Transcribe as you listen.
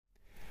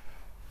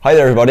Hi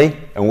there everybody,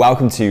 and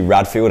welcome to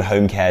Radfield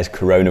Home Care's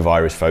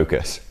Coronavirus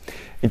Focus.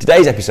 In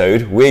today's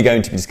episode, we're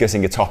going to be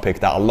discussing a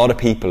topic that a lot of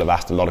people have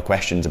asked a lot of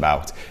questions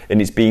about,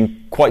 and it's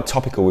been quite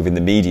topical within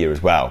the media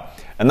as well,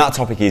 and that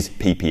topic is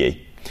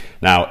PPE.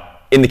 Now,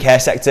 in the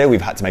care sector,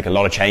 we've had to make a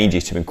lot of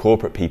changes to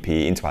incorporate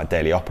PPE into our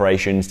daily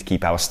operations to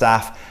keep our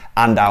staff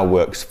and our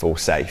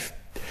workforce safe.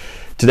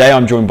 Today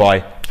I'm joined by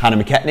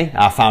Hannah McKechnie,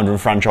 our founder and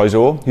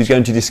franchisor, who's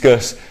going to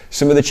discuss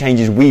some of the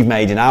changes we've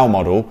made in our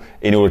model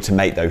in order to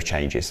make those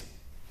changes.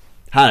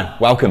 Hannah,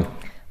 welcome.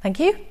 Thank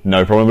you.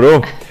 No problem at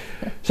all.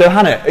 So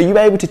Hannah, are you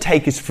able to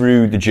take us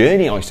through the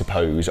journey, I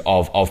suppose,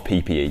 of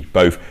PPE,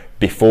 both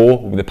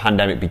before the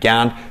pandemic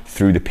began,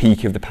 through the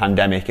peak of the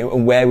pandemic,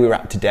 and where we're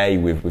at today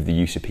with the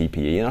use of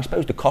PPE, and I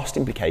suppose the cost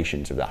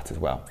implications of that as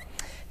well?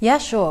 Yeah,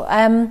 sure.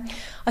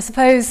 I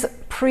suppose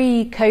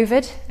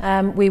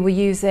pre-COVID, we were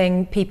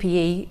using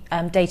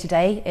PPE day to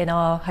day in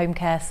our home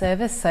care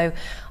service. So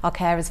our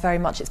carers very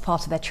much, it's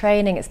part of their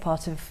training, it's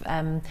part of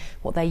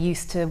what they're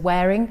used to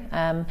wearing.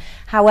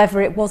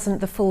 However, it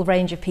wasn't the full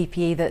range of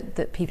PPE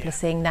that people are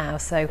seeing now.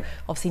 So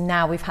obviously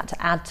now we've had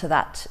to add to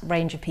that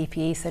range of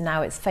PPE. So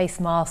now it's face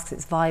masks,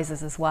 it's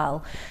visors as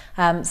well.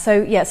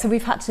 So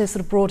we've had to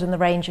sort of broaden the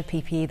range of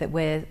PPE that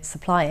we're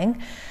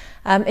supplying.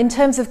 In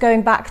terms of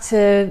going back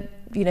to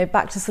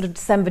sort of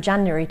December,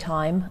 January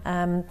time,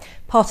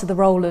 part of the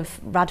role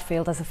of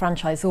Radfield as a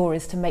franchisor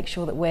is to make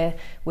sure that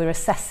we're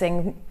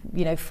assessing,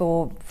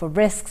 for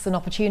risks and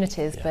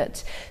opportunities. Yeah.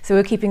 But so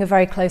we're keeping a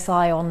very close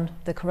eye on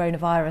the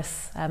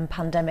coronavirus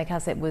pandemic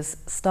as it was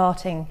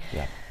starting.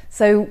 Yeah.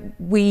 So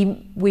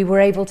we were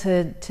able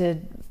to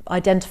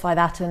identify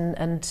that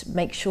and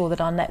make sure that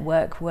our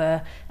network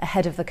were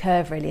ahead of the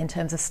curve really in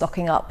terms of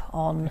stocking up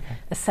on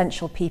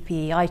essential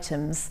PPE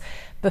items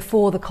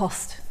before the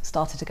cost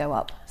started to go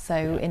up. So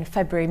in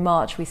February,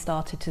 March, we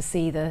started to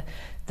see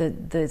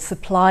the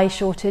supply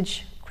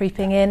shortage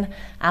creeping in,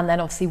 and then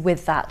obviously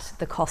with that,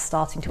 the cost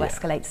starting to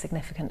escalate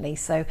significantly.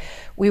 So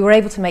we were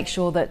able to make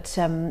sure that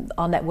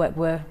our network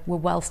were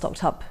well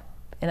stocked up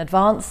in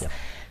advance. Yeah.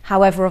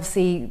 However,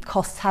 obviously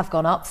costs have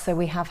gone up, so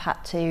we have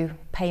had to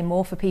pay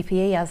more for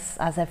PPE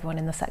as everyone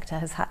in the sector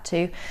has had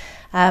to.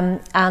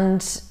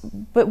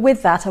 But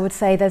with that, I would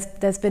say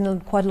there's been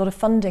quite a lot of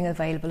funding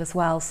available as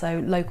well. So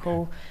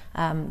local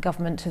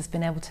government has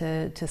been able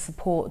to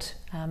support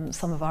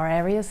some of our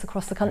areas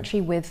across the country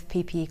with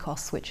PPE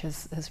costs, which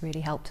has really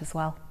helped as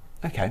well.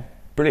 Okay,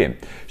 brilliant.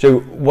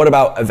 So what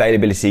about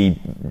availability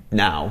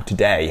now,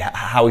 today?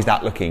 How is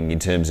that looking in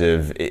terms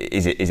of,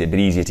 is it a bit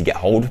easier to get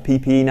hold of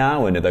PPE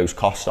now, and are those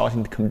costs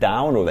starting to come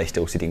down, or are they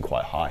still sitting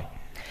quite high?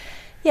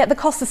 Yeah, the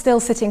costs are still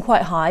sitting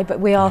quite high, but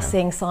we are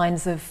seeing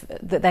signs of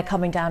that they're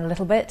coming down a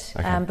little bit.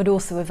 But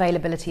also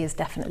availability has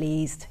definitely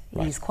eased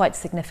quite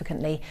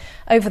significantly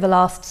over the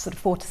last sort of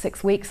 4 to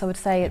 6 weeks. I would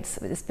say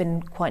it's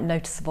been quite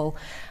noticeable.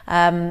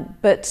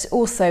 But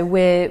also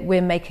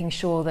we're making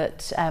sure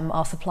that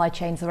our supply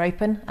chains are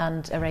open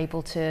and are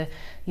able to,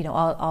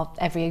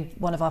 every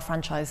one of our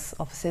franchise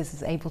offices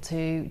is able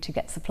to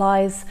get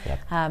supplies. Yep.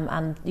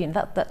 And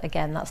that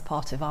again, that's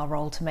part of our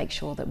role to make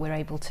sure that we're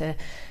able to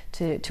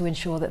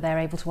ensure that they're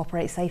able to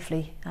operate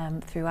safely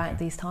throughout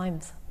these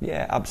times.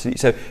 Yeah, absolutely.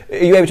 So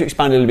are you able to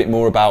expand a little bit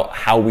more about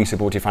how we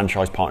supported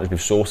franchise partners with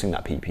sourcing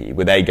that PPE?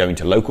 Were they going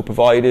to local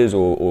providers,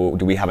 or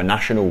do we have a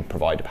national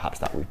provider perhaps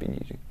that we've been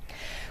using?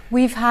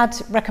 We've had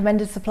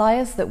recommended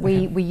suppliers that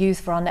we use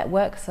for our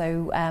network,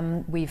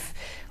 so we've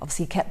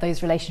obviously kept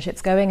those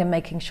relationships going and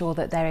making sure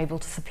that they're able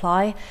to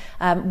supply.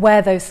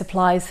 Where those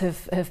supplies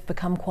have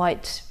become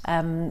quite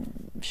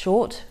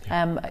short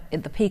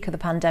at the peak of the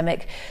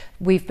pandemic,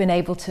 we've been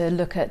able to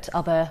look at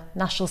other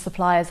national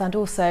suppliers and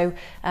also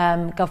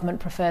government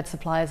preferred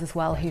suppliers as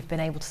well, who've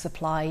been able to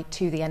supply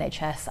to the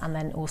NHS and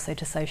then also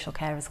to social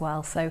care as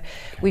well. So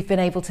we've been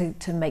able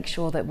to make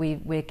sure that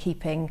we're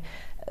keeping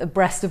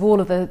abreast of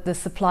all of the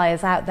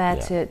suppliers out there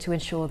to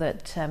ensure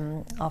that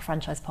our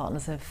franchise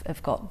partners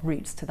have got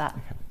routes to that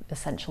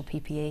essential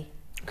PPE.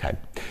 Okay.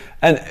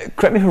 And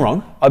correct me if I'm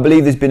wrong, I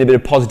believe there's been a bit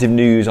of positive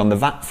news on the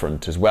VAT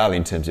front as well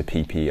in terms of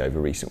PPE over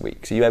recent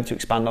weeks. Are you able to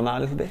expand on that a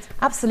little bit?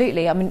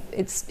 Absolutely. I mean,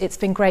 it's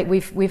been great.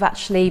 We've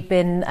actually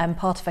been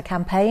part of a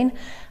campaign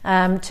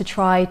to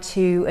try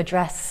to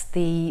address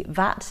the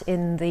VAT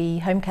in the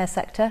home care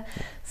sector.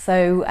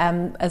 So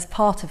as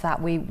part of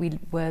that, we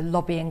were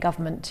lobbying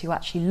government to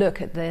actually look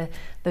at the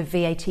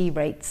VAT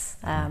rates.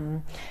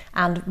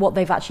 And what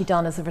they've actually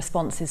done as a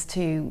response is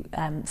to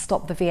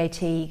stop the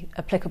VAT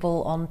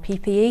applicable on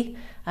PPE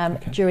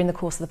during the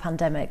course of the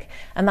pandemic.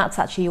 And that's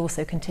actually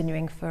also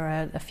continuing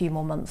for a few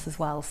more months as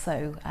well.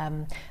 So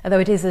although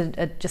it is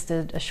just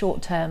a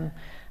short-term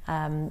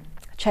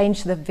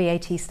change to the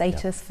VAT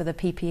status for the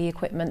PPE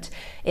equipment,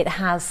 it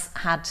has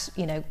had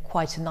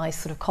quite a nice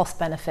sort of cost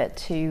benefit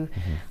to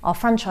our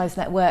franchise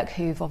network,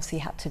 who've obviously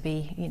had to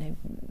be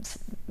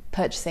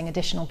purchasing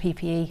additional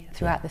PPE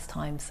throughout this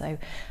time. So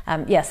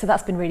so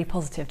that's been really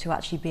positive to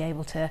actually be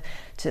able to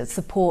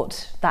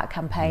support that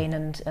campaign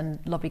and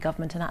lobby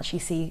government and actually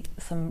see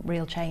some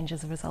real change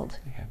as a result.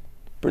 Okay.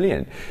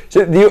 Brilliant.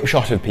 So the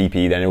upshot of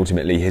PPE then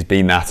ultimately has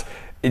been that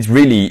it's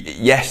really,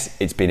 yes,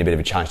 it's been a bit of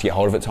a challenge to get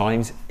hold of at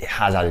times. It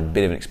has added a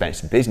bit of an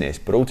expense to business,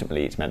 but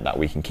ultimately it's meant that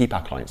we can keep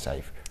our clients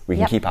safe, we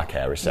can keep our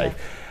carers safe,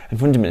 and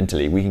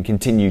fundamentally we can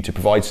continue to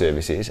provide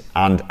services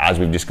and, as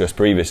we've discussed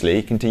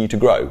previously, continue to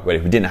grow. Where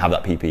if we didn't have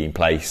that PPE in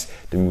place,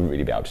 then we wouldn't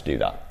really be able to do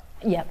that.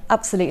 Yeah,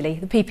 absolutely.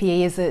 The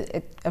PPE is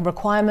a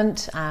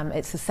requirement.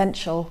 It's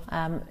essential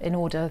in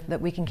order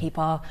that we can keep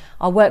our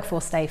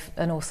workforce safe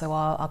and also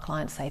our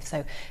clients safe.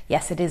 So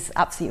yes, it is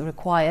absolutely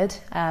required.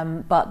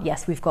 But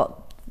yes, we've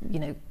got, you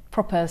know,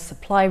 proper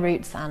supply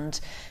routes, and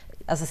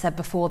as I said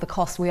before, the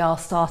cost, we are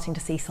starting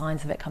to see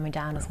signs of it coming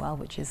down as well,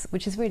 which is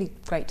really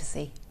great to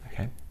see.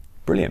 Okay,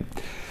 brilliant.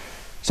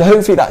 So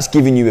hopefully that's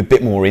given you a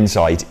bit more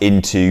insight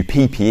into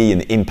PPE and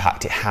the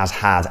impact it has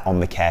had on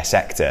the care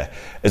sector.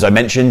 As I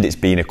mentioned, it's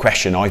been a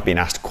question I've been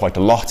asked quite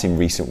a lot in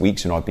recent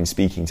weeks when I've been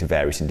speaking to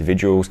various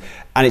individuals,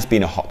 and it's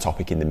been a hot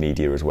topic in the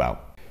media as well.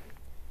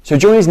 So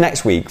join us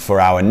next week for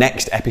our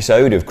next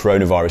episode of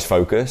Coronavirus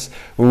Focus,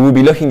 where we'll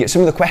be looking at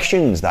some of the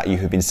questions that you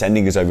have been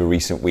sending us over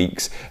recent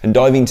weeks and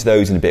diving into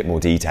those in a bit more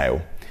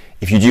detail.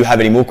 If you do have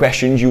any more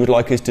questions you would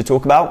like us to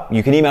talk about,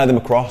 you can email them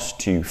across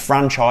to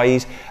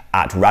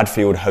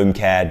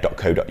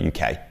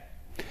franchise@radfieldhomecare.co.uk.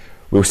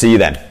 We'll see you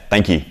then.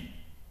 Thank you.